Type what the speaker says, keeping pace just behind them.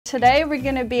Today we're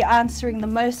going to be answering the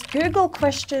most Google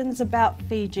questions about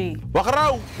Fiji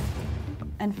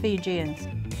and Fijians.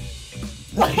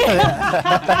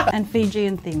 And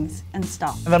Fijian things and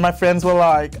stuff. And then my friends were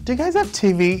like, do you guys have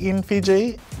TV in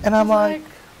Fiji? And I'm like,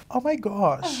 oh my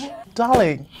gosh,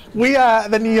 darling, we are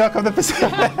the New York of the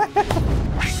Pacific.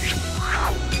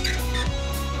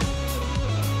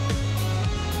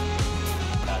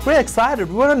 We're excited.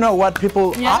 We want to know what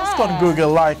people ask on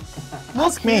Google, like,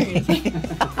 ask me.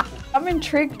 I'm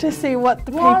intrigued to see what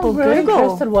the Well, people I'm really Google.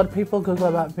 interested what people Google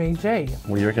about Fiji.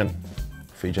 What do you reckon?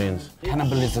 Fijians.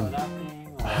 Cannibalism.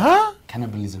 Huh?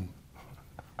 Cannibalism.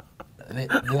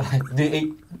 They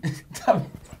eat.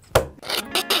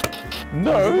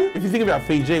 No. If you think about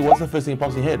Fiji, what's the first thing that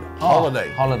pops in your head?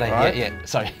 Holiday. Holiday, right? yeah.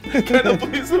 Sorry.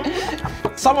 Cannibalism.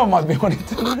 Someone might be wanting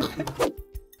to know.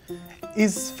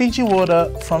 Is Fiji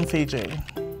water from Fiji?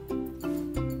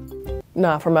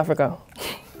 Nah, from Africa.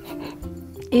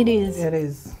 It is. It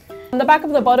is. On the back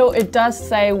of the bottle, it does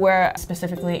say where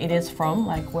specifically it is from,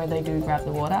 like where they do grab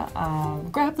the water.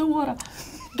 Grab the water.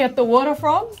 Get the water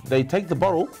from. They take the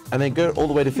bottle and then go all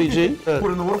the way to Fiji, put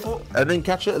it in the waterfall, and then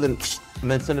catch it, and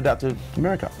then send it out to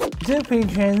America. Do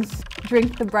Fijians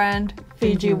Drink the brand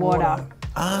Fiji water.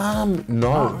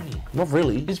 No, not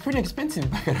really. It's pretty expensive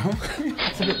back at home.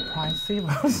 It's a bit pricey.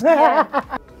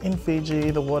 In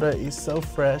Fiji, the water is so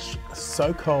fresh,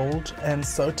 so cold, and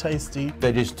so tasty.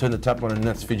 They just turn the tap on and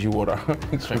that's Fiji water.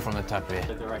 Straight from the tap, yeah.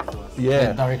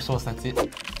 Yeah. Direct source, that's it.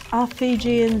 Are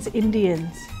Fijians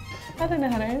Indians? I don't know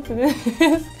how to answer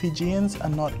this. Fijians are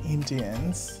not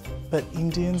Indians, but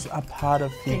Indians are part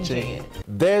of Fiji.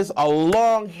 There's a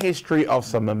long history of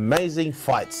some amazing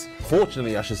fights.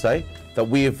 Fortunately, I should say, that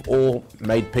we have all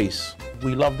made peace.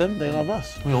 We love them, they love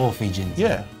us. We're all Fijians.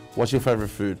 Yeah. What's your favourite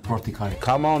food? Roti curry.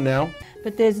 Come on now.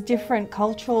 But there's different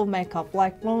cultural makeup,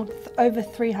 like over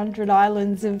 300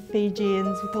 islands of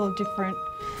Fijians with all different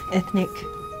ethnic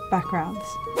backgrounds.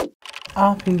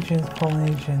 Are Fijians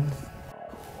Polynesians?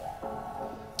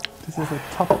 This is a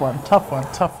tough one, tough one,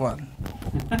 tough one.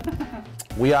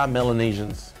 We are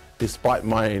Melanesians, despite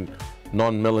my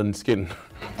non-melan skin.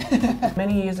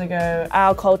 Many years ago,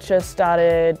 our culture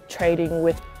started trading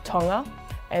with Tonga.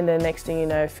 And then next thing you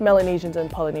know, Melanesians and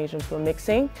Polynesians were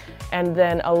mixing. And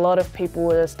then a lot of people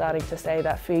were starting to say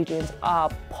that Fijians are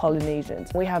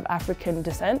Polynesians. We have African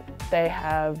descent, they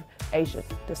have Asian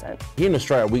descent. Here in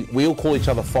Australia, we all call each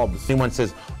other fobs. Anyone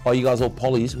says, oh, you guys all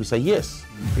polys? We say yes,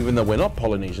 even though we're not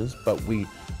Polynesians, but we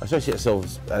associate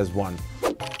ourselves as one.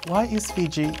 Why is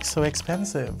Fiji so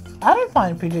expensive? I don't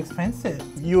find Fiji expensive.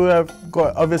 You are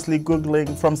obviously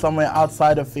Googling from somewhere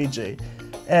outside of Fiji.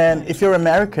 And if you're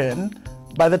American,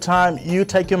 by the time you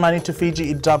take your money to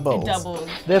Fiji, it doubles. It doubles.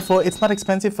 Therefore, it's not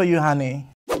expensive for you, honey.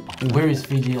 Where is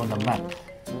Fiji on the map?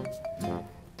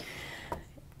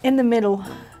 In the middle.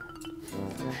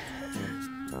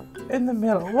 In the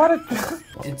middle. What a...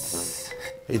 It's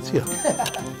here.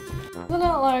 We're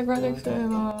not like right next to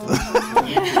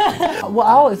Well,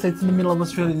 I always say it's in the middle of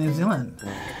Australia and New Zealand.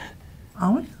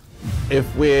 Aren't we?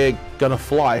 If we're gonna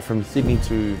fly from Sydney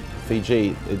to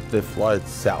Fiji, they fly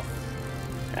south,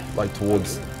 like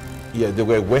towards, yeah, they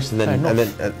go west and then,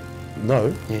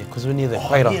 no. Yeah, because we're near the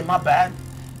equator. Yeah, my bad.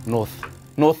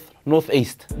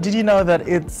 Northeast. Did you know that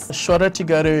it's shorter to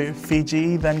go to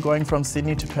Fiji than going from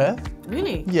Sydney to Perth?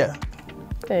 Really? Yeah.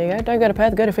 There you go. Don't go to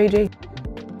Perth, go to Fiji.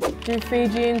 Do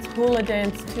Fijians hula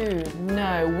dance too?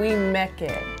 No, we mek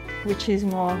it. Which is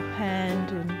more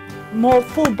hand and more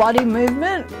full body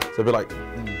movement. So it'll be like,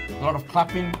 A lot of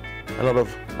clapping. a lot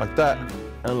of like that,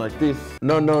 and like this.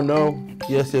 No, no, no.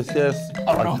 Yes, yes, yes.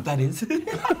 I don't know what that is.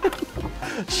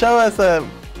 Show us a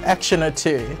action or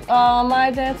two. Oh,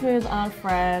 my dance moves aren't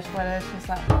fresh, but it's just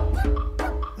like...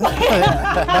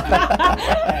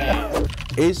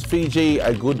 Is Fiji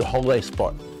a good holiday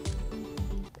spot?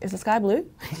 Is the sky blue?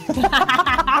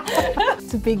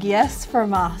 It's a big yes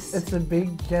from us. It's a big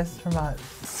yes from us.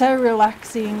 So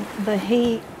relaxing, the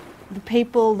heat, the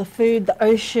people, the food, the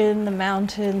ocean, the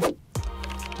mountains.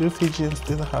 Do Fijians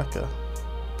do the haka?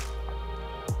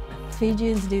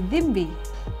 Fijians do dhimbi.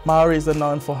 Maoris are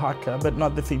known for haka, but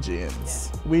not the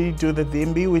Fijians. We do the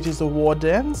dhimbi, which is a war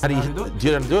dance. How do you do it? Do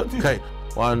you know how to do it? Okay,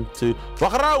 1, 2,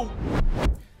 wakarau!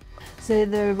 So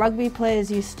the rugby players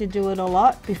used to do it a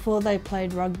lot before they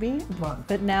played rugby,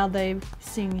 but now they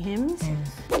sing hymns.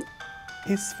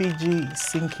 Is Fiji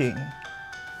sinking?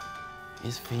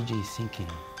 Is Fiji sinking?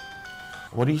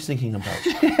 What are you thinking about?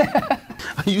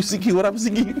 Are you thinking what I'm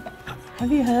thinking?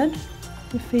 Have you heard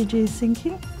if Fiji is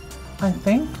sinking? I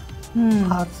think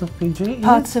parts of Fiji.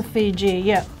 Parts of Fiji,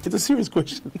 yeah. It's a serious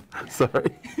question.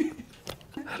 Sorry.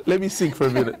 Let me sink for a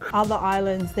minute. Other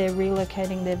islands, they're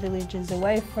relocating their villages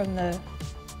away from the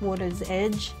water's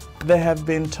edge. They have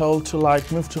been told to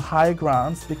like move to higher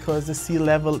grounds because the sea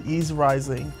level is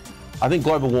rising. I think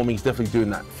global warming is definitely doing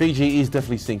that. Fiji is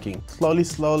definitely sinking.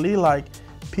 Slowly, like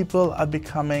people are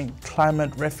becoming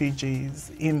climate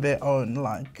refugees in their own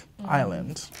like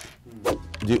island.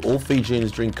 Do all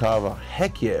Fijians drink kava?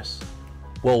 Heck yes.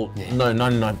 Well, no,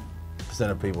 99%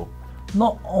 of people.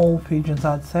 Not all Fijians,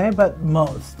 I'd say, but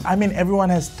most. I mean, everyone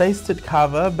has tasted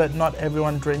kava, but not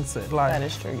everyone drinks it. Like, That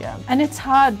is true, yeah. And it's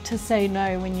hard to say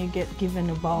no when you get given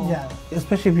a bowl. Yeah,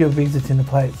 especially if you're visiting a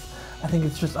place. I think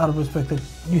it's just out of respect that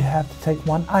you have to take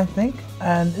one, I think.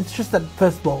 And it's just that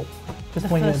first bowl. Just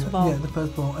The first bowl. Yeah, the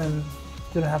first bowl. And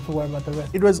you don't have to worry about the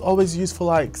rest. it was always used for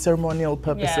like ceremonial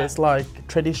purposes, like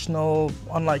traditional,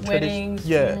 on like Weddings,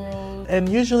 yeah. funerals. And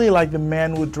usually like the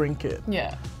man would drink it.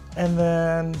 Yeah. And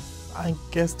then I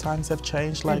guess times have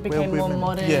changed, like where became more women,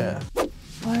 modern. yeah.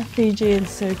 Why are Fijians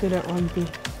so good at rugby?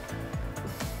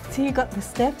 So you got the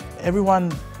step?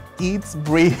 Everyone eats,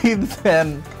 breathes,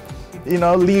 and you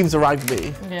know leaves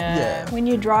rugby. Yeah. When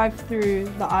you drive through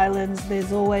the islands,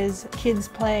 there's always kids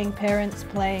playing, parents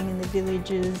playing in the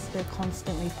villages. They're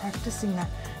constantly practicing that.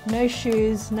 No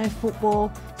shoes, no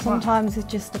football. Sometimes it's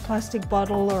just a plastic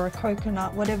bottle or a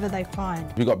coconut, whatever they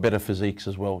find. We got better physiques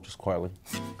as well, just quietly.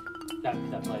 That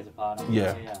plays a part.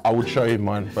 Yeah, I would show you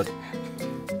mine, but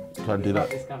can't do that.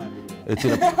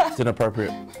 It's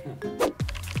inappropriate.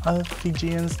 Are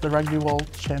Fijians the rugby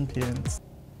world champions?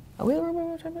 Are we the rugby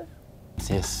world champions?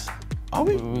 Yes. Are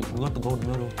we? We got the gold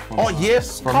medal. From, Oh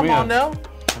yes, from come Rio. on now.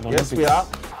 From the Yes, we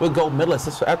Olympics. are. We're gold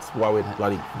medalists. That's why we're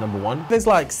bloody #1. There's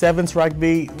like sevens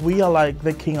rugby. We are like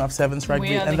the king of sevens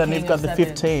rugby, are the and then king you've got of the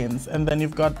sevens. 15s, and then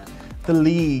you've got the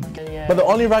league. Yeah. But the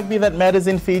only rugby that matters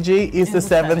in Fiji is the the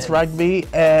sevens sevens. rugby,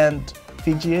 and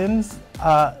Fijians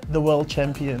are the world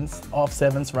champions of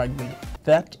sevens rugby.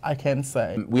 That I can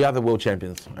say. We are the world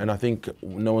champions, and I think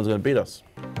no one's going to beat us.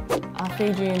 Are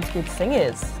Fijians good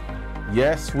singers?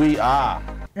 Yes, we are.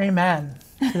 Amen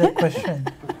to that question.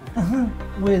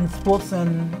 We're in sports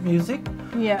and music.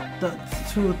 Yeah,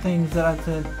 That's two things that I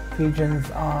said Fijians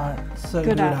are so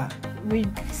good at. We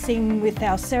sing with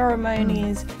our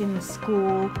ceremonies in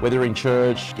school. Whether in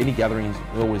church, any gatherings,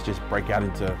 we always just break out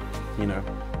into, you know,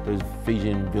 those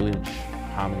Fijian village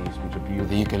harmonies, which are beautiful.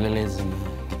 The ukuleles and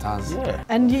guitars. Yeah.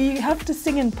 And you have to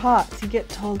sing in parts. You get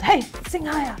told, hey, sing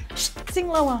higher, shh, sing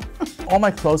lower. All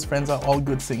my close friends are all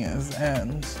good singers,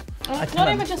 and I Not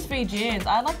cannot- even just Fijians.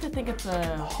 I like to think it's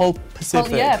a whole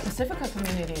Pacific. Pacifica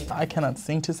community. I cannot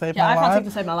sing to save Yeah, my I life. can't sing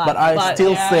to save my life, But I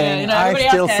still sing. you know, I everybody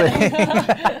still else sing.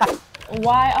 can.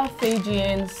 Why are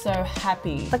Fijians so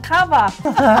happy? The cover.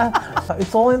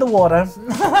 It's all in the water.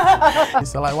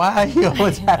 So like, why are you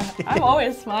always happy? I'm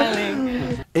always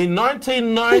smiling. In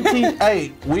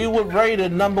 1998, we were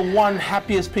rated #1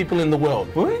 happiest people in the world.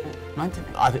 Really? 19?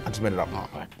 I think I just made it up,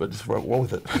 but just roll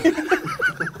with it.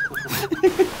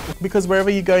 Because wherever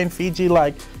you go in Fiji,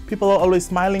 like people are always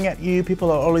smiling at you,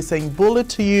 people are always saying bullet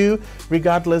to you,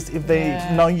 regardless if they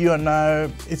Yeah. know you or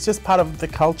no. It's just part of the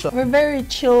culture. We're very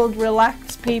chilled,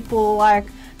 relaxed people. Like,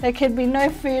 there could be no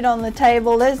food on the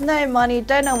table, there's no money,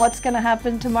 don't know what's going to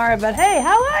happen tomorrow, but hey,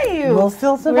 how are you? We'll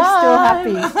still We're still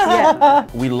happy. Yeah.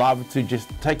 We love to just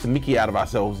take the mickey out of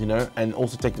ourselves, you know, and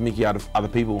also take the mickey out of other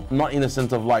people. Not in the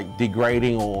sense of like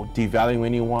degrading or devaluing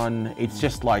anyone. It's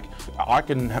just like, I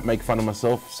can make fun of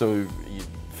myself, so you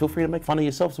feel free to make fun of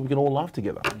yourself so we can all laugh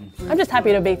together. I'm just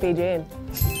happy to be Fijian.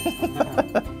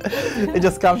 It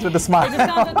just comes with a smile. Just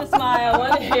comes with a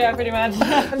smile. Yeah, pretty much.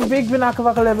 Big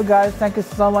Binaka guys, thank you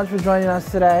so much for joining us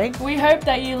today. We hope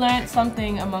that you learnt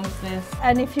something amongst this.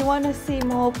 And if you want to see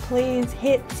more, please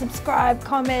hit subscribe,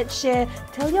 comment, share.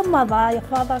 Tell your mother, your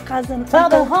father, cousin, Tell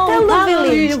the uncle, whole tell the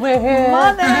family village. we're here.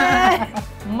 Mother.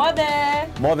 Mother!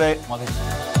 More there. Mother.